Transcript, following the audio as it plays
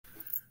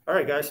All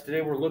right, guys,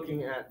 today we're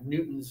looking at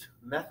Newton's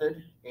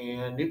method,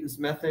 and Newton's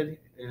method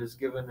is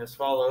given as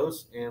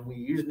follows, and we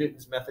use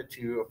Newton's method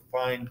to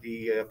find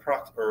the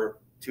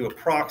to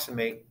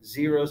approximate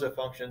zeros of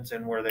functions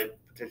and where they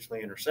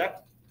potentially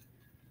intersect.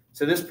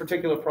 So this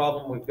particular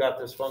problem, we've got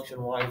this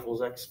function y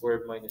equals x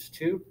squared minus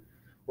 2.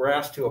 We're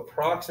asked to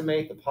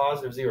approximate the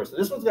positive zero. So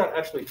this one's got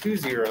actually two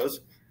zeros,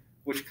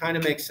 which kind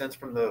of makes sense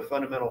from the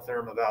fundamental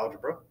theorem of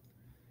algebra.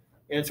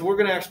 And so we're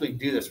going to actually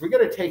do this. We're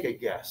going to take a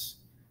guess.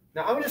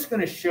 Now, I'm just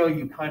going to show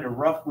you kind of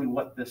roughly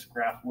what this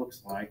graph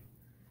looks like.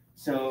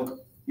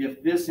 So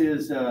if this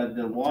is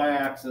the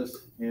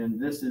y-axis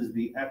and this is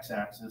the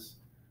x-axis,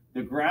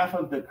 the graph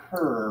of the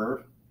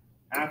curve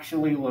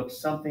actually looks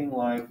something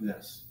like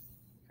this.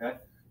 Okay,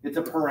 it's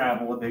a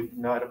parabola,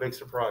 not a big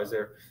surprise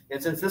there.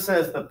 And since this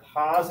has the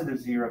positive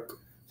zero,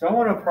 so I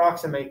want to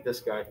approximate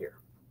this guy here.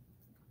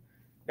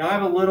 Now, I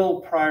have a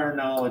little prior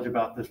knowledge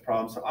about this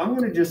problem, so I'm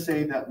going to just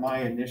say that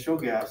my initial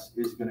guess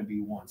is going to be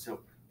 1.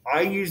 So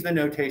I use the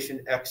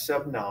notation x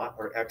sub naught,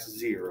 or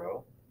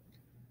x0.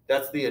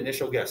 That's the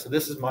initial guess. So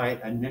this is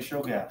my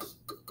initial guess.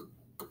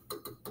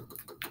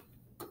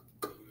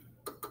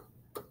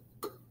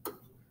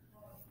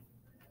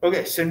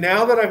 Okay, so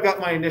now that I've got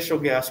my initial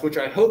guess, which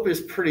I hope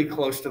is pretty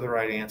close to the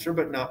right answer,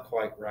 but not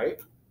quite right,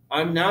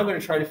 I'm now going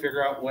to try to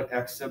figure out what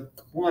x sub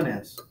 1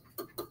 is.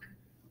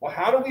 Well,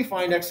 how do we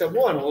find x sub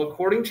 1? Well,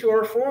 according to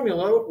our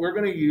formula, we're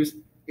going to use,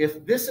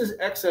 if this is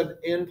x sub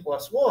n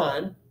plus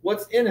 1,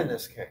 what's n in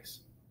this case?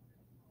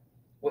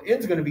 Well, n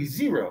is going to be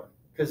 0,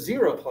 because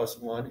 0 plus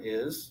 1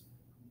 is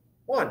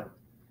 1.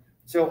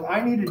 So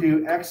I need to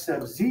do x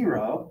sub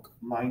 0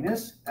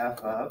 minus f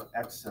of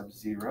x sub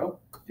 0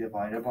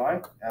 divided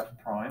by f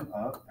prime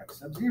of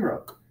x sub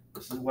 0.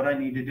 This is what I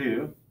need to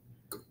do.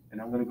 And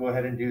I'm going to go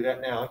ahead and do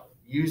that now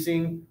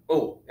using,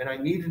 and I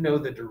need to know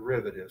the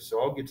derivative.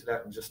 So I'll get to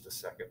that in just a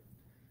second.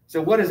 So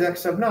what is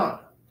x sub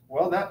naught?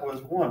 Well, that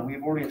was 1.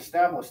 We've already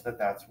established that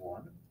that's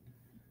 1.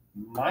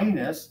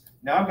 Minus,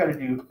 now I've got to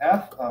do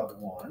f of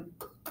 1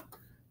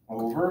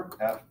 over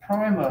f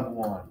prime of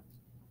 1.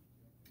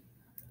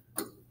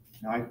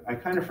 Now, I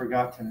kind of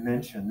forgot to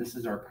mention, this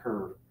is our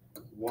curve.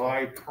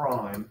 Y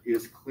prime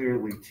is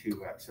clearly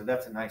 2x. So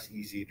that's a nice,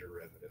 easy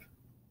derivative.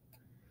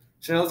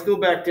 So now let's go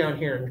back down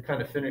here and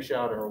kind of finish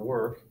out our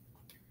work.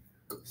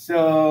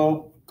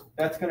 So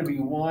that's going to be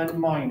 1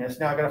 minus.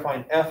 Now I've got to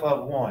find f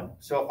of 1.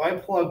 So if I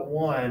plug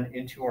 1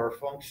 into our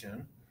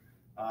function,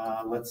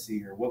 let's see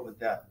here, what would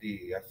that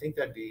be? I think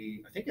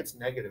it's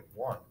negative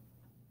 1.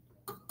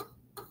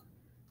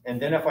 And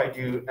then if I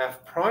do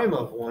f prime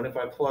of 1, if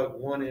I plug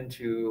 1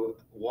 into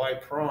y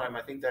prime,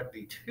 I think that'd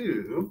be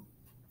 2.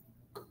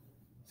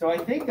 So I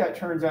think that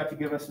turns out to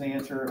give us an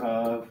answer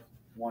of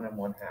 1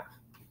 1/2.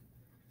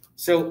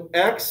 So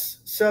x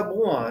sub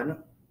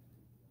 1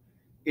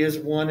 is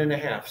 1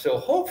 1/2. So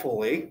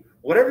hopefully,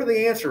 whatever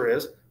the answer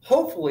is,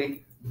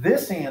 hopefully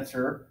this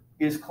answer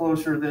is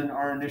closer than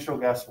our initial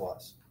guess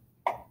was.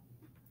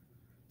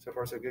 So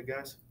far, so good,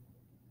 guys?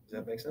 Does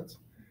that make sense?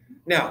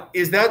 Now,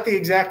 is that the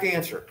exact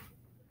answer?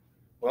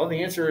 Well,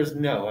 the answer is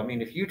no. I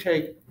mean, if you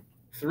take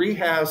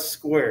 3/2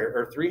 squared,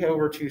 or 3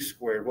 over 2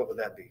 squared, what would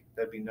that be?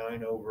 That'd be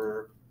 9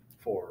 over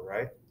 4,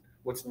 right?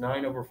 What's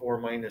 9 over 4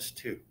 minus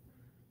 2?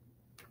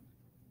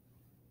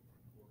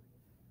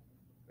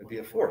 It'd be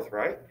a fourth,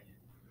 right?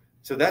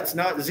 So that's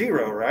not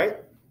 0,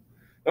 right?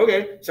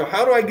 Okay, so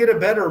how do I get a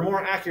better,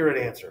 more accurate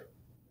answer?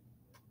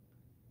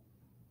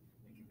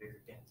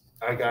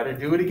 I got to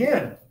do it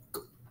again.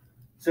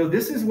 So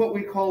this is what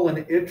we call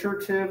an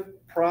iterative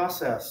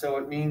process. So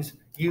it means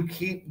you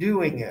keep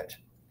doing it.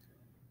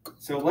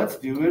 So let's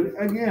do it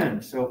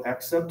again. So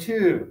x sub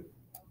 2.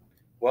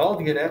 Well,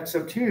 to get x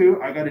sub 2,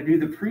 I got to do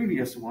the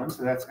previous one.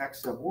 So that's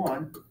x sub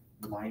 1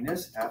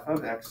 minus f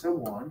of x sub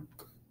 1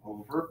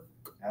 over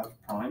f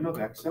prime of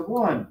x sub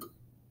 1.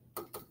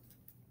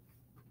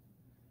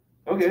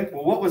 Okay,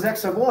 well, what was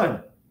x sub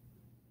 1?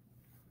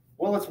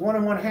 Well, it's 1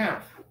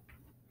 1/2.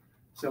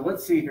 So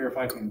let's see here if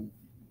I can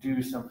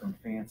do something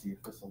fancy,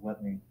 if this will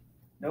let me.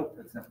 Nope,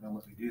 it's not going to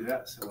let me do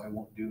that, so I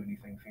won't do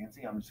anything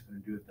fancy. I'm just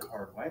going to do it the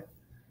hard way.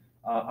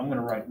 I'm going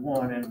to write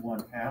 1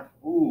 1/2.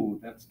 Ooh,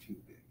 that's too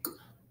big.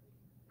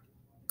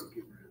 Get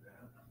rid of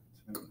that.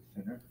 Let's make it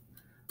thinner.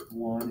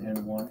 1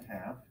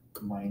 1/2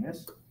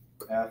 minus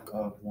f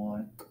of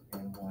 1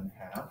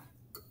 1/2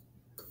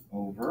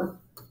 over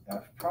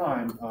f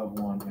prime of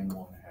 1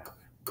 1/2.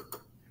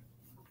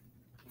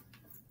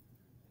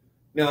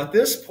 Now, at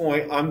this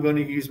point, I'm going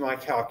to use my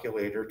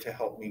calculator to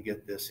help me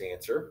get this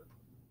answer.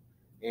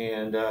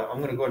 And I'm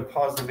going to go ahead and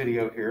pause the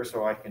video here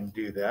so I can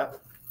do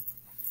that.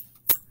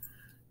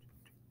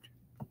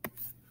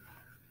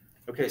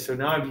 Okay, so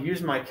now I've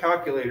used my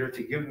calculator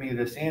to give me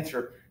this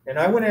answer. And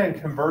I went ahead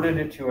and converted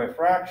it to a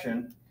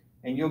fraction.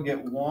 And you'll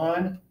get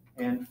 1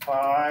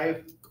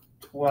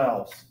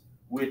 5/12,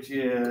 which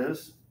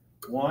is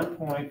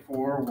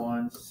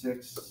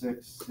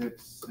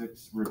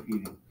 1.416666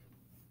 repeating.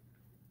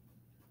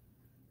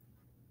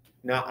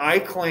 Now, I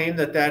claim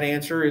that that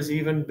answer is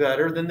even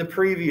better than the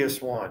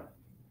previous one.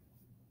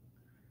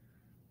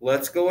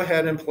 let's go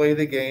ahead and play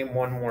the game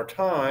one more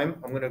time.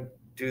 I'm going to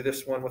do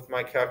this one with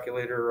my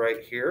calculator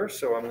right here.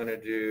 So I'm going to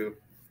do,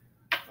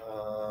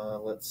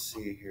 let's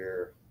see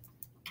here.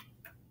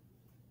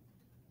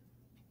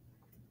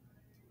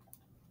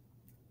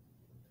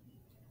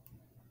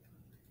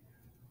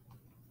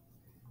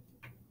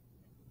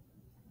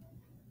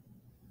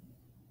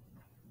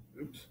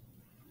 Oops.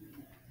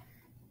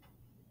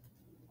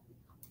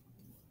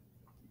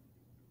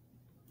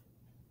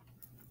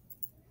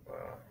 Wow.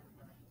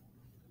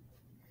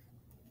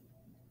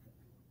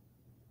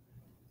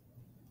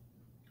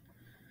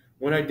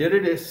 When I did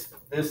it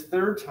this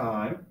third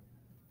time,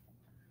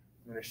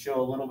 I'm going to show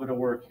a little bit of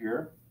work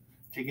here.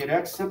 To get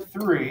x sub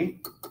 3,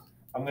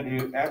 I'm going to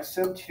do x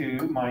sub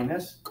 2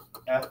 minus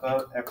f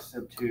of x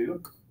sub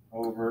 2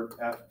 over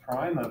f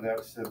prime of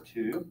x sub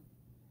 2,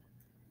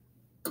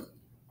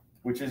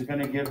 which is going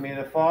to give me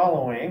the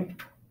following.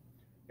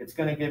 It's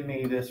going to give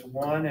me this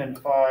 1 and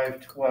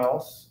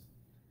 5/12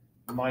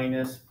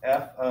 minus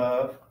f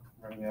of,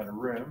 running out of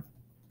room,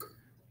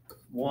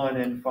 1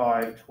 and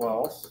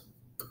 5/12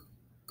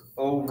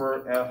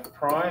 over f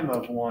prime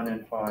of 1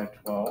 and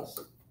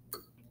 5/12.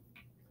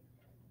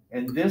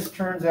 And this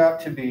turns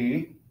out to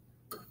be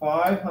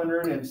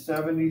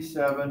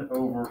 577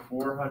 over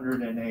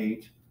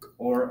 408,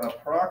 or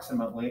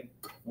approximately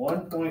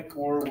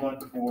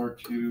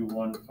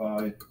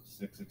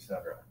 1.414215,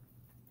 etc.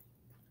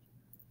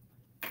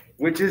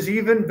 Which is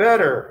even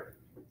better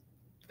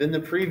than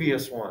the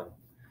previous one.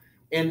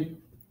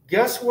 And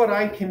guess what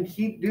I can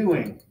keep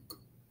doing?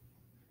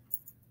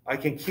 I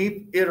can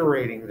keep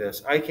iterating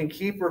this. I can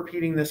keep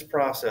repeating this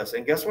process.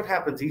 And guess what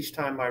happens each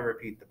time I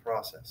repeat the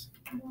process?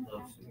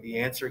 The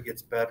answer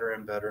gets better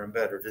and better and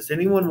better. Does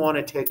anyone want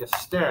to take a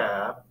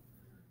stab?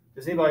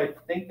 Does anybody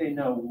think they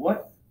know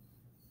what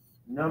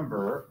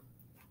number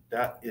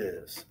that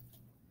is?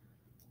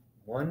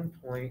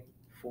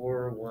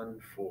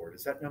 1.414.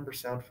 Does that number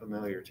sound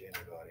familiar to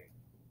anybody?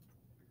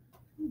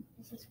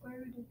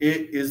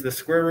 It is the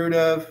square root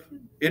of,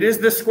 it is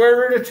the square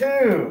root of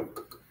 2.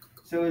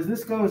 So as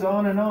this goes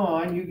on and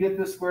on, you get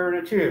the square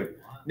root of 2.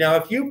 Now,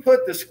 if you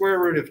put the square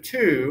root of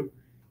 2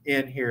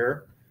 in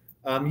here,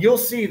 you'll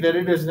see that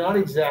it is not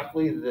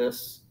exactly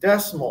this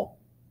decimal.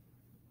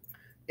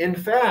 In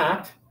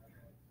fact,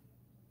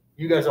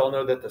 you guys all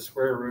know that the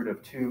square root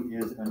of 2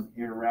 is an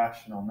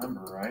irrational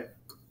number, right?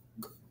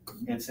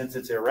 And since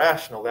it's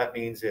irrational, that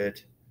means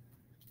it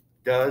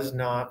does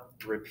not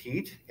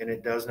repeat and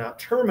it does not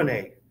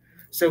terminate.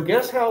 So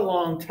guess how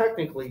long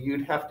technically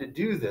you'd have to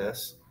do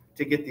this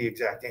to get the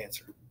exact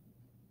answer?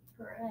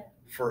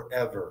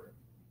 Forever.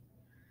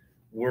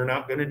 We're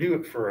not going to do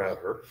it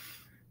forever.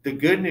 The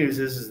good news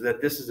is that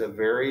this is a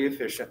very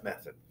efficient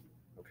method,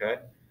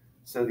 okay?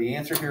 So the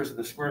answer here is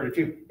the square root of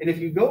 2. And if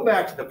you go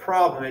back to the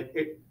problem,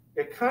 it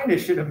kind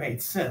of should have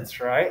made sense,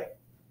 right?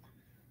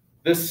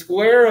 The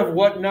square of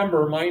what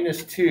number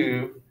minus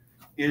 2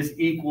 is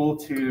equal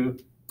to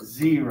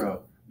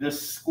 0? The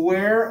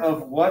square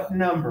of what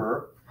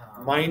number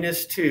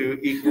minus 2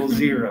 equals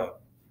 0?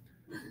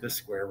 The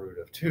square root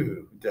of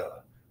 2,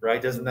 duh,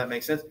 right? Doesn't that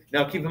make sense?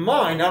 Now keep in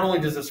mind, not only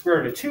does the square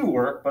root of 2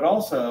 work, but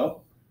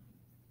also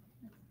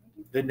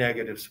the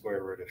negative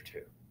square root of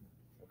 2,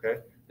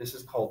 okay? This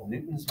is called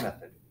Newton's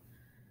method.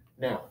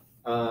 Now,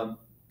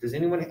 does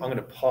anyone, I'm going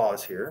to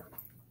pause here.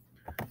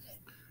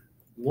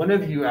 One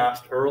of you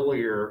asked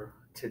earlier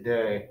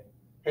today,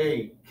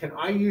 hey, can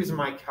I use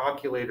my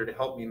calculator to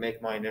help me make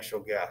my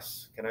initial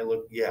guess? Can I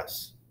look?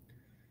 Yes.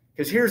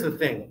 Because here's the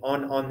thing,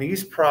 on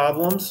these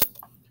problems,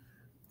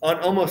 on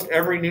almost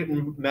every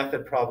Newton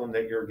method problem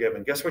that you're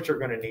given, guess what you're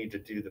going to need to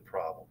do the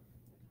problem?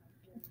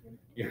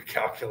 Your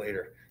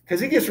calculator.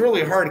 Because it gets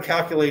really hard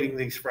calculating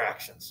these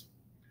fractions.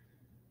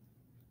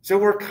 So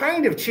we're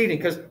kind of cheating,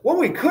 because what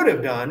we could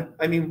have done,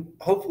 I mean,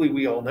 hopefully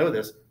we all know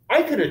this,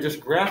 I could have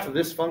just graphed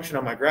this function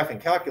on my graphing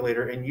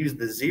calculator and used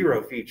the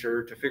 0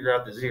 feature to figure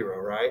out the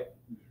 0, right?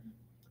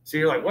 So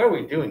you're like, why are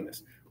we doing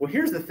this? Well,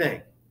 here's the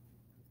thing.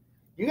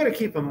 You got to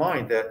keep in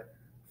mind that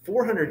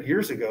 400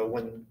 years ago,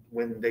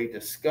 when they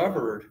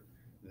discovered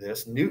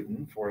this,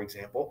 Newton, for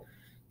example,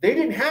 they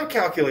didn't have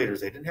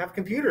calculators. They didn't have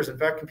computers. In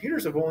fact,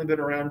 computers have only been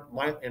around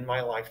in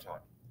my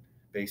lifetime,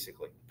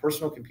 basically.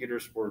 Personal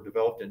computers were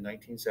developed in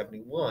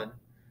 1971,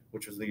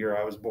 which was the year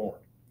I was born.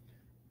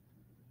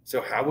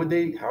 So by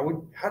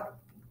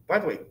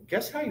the way,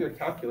 guess how your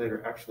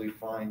calculator actually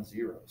finds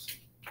zeros?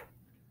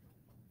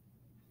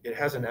 It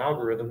has an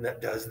algorithm that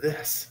does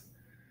this.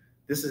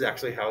 This is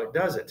actually how it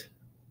does it,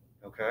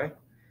 okay?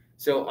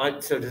 So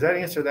does that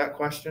answer that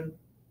question?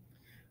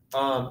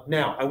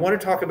 Now, I want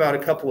to talk about a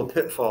couple of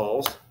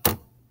pitfalls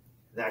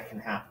that can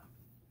happen.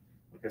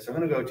 Okay, so I'm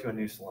going to go to a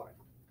new slide.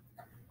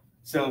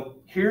 So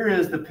here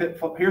is the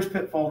pitfall. Here's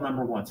pitfall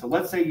number 1. So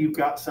let's say you've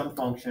got some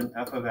function,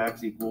 f of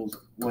x equals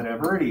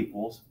whatever it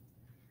equals,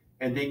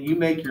 and then you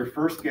make your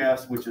first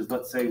guess, which is,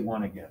 let's say,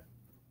 1 again.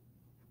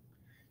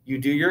 You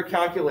do your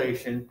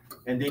calculation,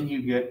 and then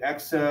you get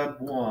x sub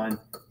 1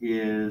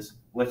 is,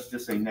 let's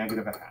just say,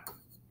 -1/2.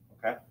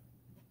 Okay?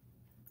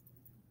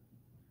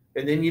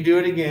 And then you do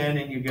it again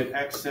and you get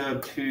x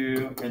sub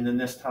 2, and then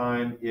this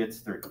time it's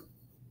 3.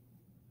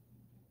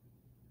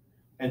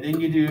 And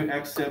then you do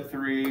x sub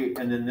 3,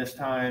 and then this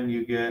time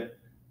you get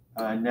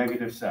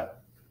negative 7.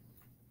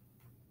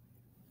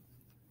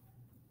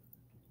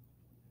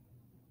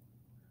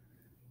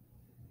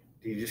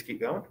 Do you just keep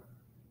going?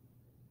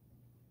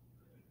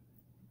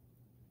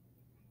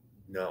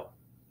 No.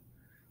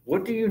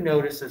 What do you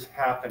notice is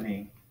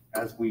happening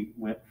as we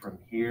went from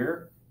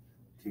here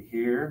to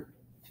here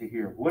to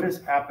here? What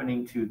is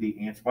happening to the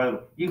answer? By the way,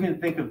 you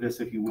can think of this,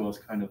 if you will, as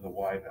kind of the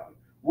y value.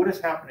 What is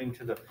happening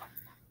to the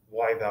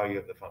y value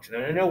of the function?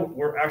 And I know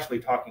we're actually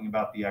talking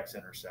about the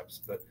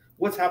x-intercepts, but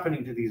what's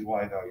happening to these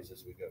y values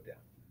as we go down?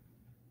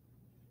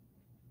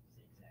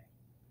 Zigzag.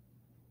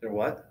 They're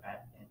what?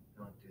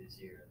 Going through the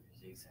 0,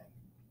 they're zigzag.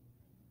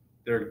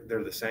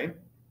 They're the same?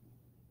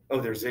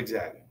 Oh, they're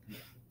zigzagging.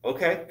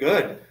 Okay,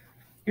 good.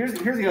 Here's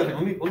the other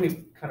thing. Let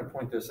me kind of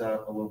point this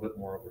out a little bit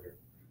more over here.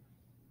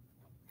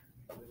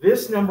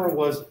 This number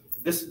was,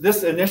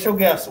 this initial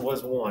guess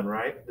was 1,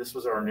 right? This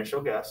was our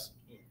initial guess.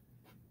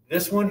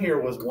 This one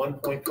here was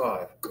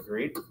 1.5.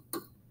 Agreed?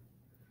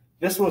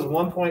 This was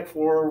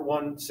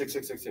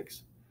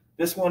 1.416666.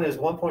 This one is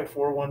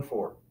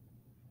 1.414.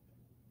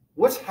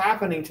 What's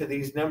happening to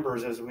these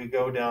numbers as we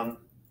go down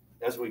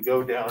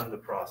the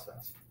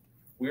process?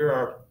 We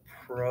are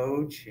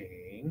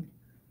approaching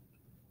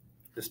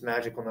this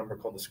magical number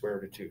called the square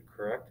root of 2,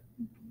 correct?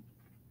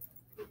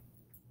 Mm-hmm.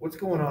 What's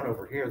going on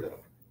over here, though?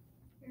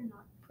 You're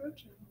not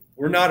approaching.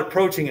 We're not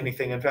approaching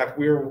anything. In fact,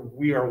 we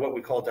are what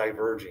we call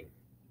diverging.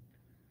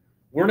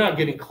 We're not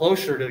getting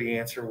closer to the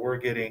answer. We're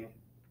getting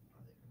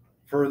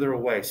further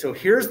away. So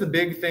here's the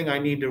big thing I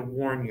need to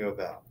warn you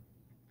about.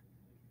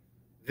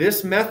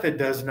 This method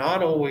does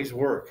not always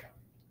work.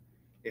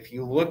 If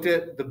you looked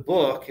at the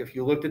book, if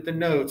you looked at the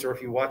notes, or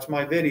if you watched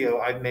my video,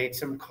 I've made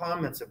some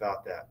comments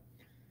about that.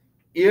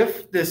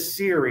 If the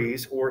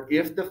series or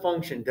if the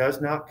function does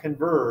not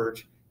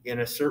converge in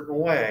a certain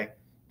way,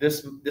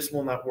 this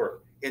will not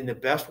work. And the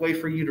best way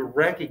for you to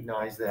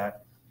recognize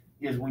that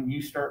is when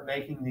you start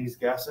making these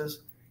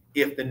guesses,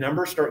 if the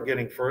numbers start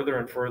getting further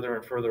and further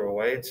and further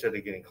away instead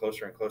of getting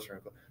closer and closer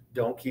and closer,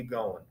 don't keep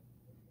going.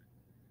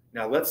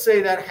 Now, let's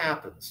say that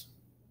happens.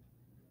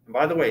 And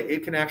by the way,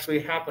 it can actually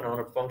happen on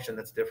a function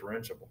that's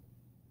differentiable.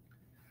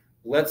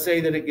 Let's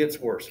say that it gets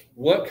worse.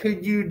 What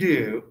could you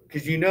do?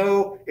 Because you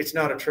know it's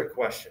not a trick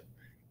question.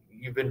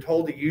 You've been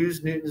told to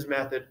use Newton's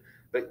method,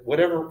 but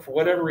for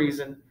whatever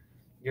reason,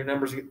 your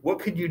numbers, what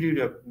could you do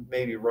to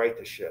maybe right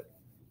the ship?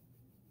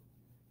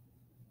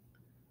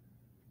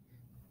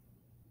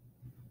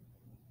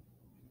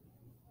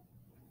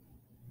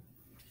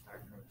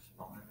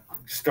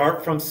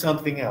 Start from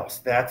something else.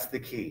 That's the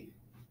key.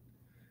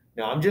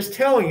 Now, I'm just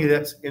telling you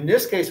that in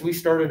this case, we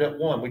started at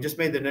 1. We just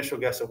made the initial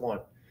guess at 1.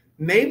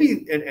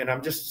 Maybe, and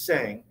I'm just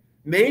saying,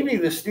 maybe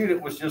the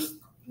student was just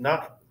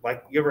not,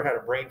 like, you ever had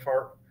a brain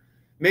fart?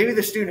 Maybe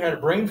the student had a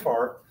brain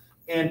fart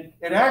and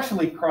it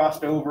actually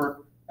crossed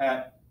over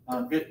at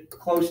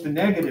close to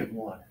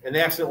 -1, and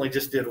they accidentally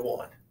just did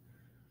 1.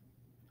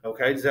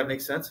 Okay, does that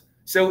make sense?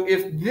 So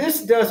if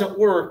this doesn't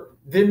work,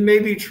 then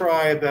maybe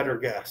try a better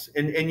guess.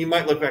 And you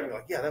might look back and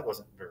go, yeah, that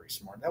wasn't very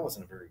smart. That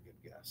wasn't a very good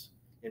guess.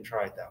 And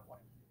try it that way.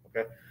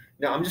 Okay.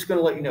 Now, I'm just going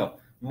to let you know,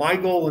 my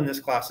goal in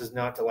this class is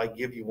not to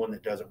give you one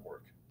that doesn't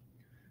work.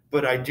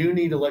 But I do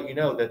need to let you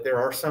know that there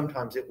are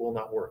sometimes it will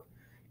not work.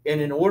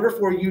 And in order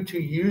for you to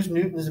use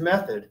Newton's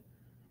method,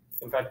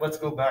 in fact, let's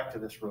go back to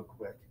this real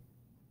quick.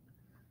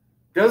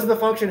 Does the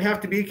function have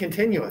to be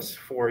continuous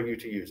for you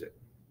to use it?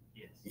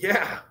 Yes.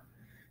 Yeah.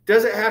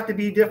 Does it have to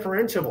be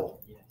differentiable?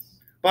 Yes.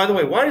 By the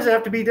way, why does it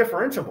have to be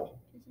differentiable?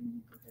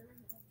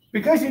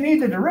 Because you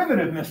need the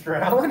derivative, Mr.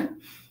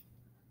 Allen.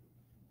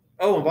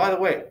 Oh, and by the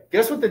way,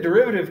 guess what the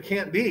derivative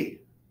can't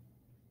be?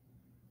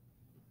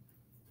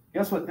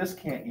 Guess what this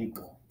can't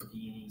equal?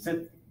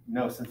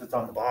 No, since it's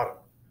on the bottom.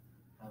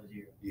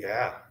 0.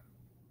 Yeah.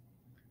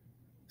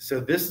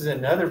 So this is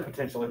another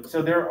potential.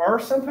 So there are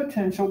some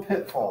potential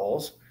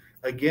pitfalls.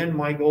 Again,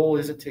 my goal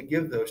isn't to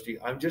give those to you.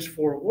 I'm just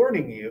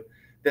forewarning you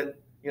that,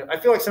 I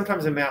feel like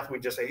sometimes in math we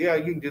just say, yeah,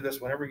 you can do this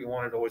whenever you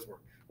want. It always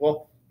works.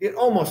 Well, it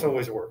almost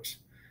always works.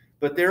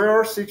 But there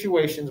are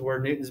situations where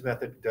Newton's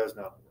method does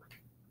not work.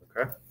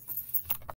 Okay.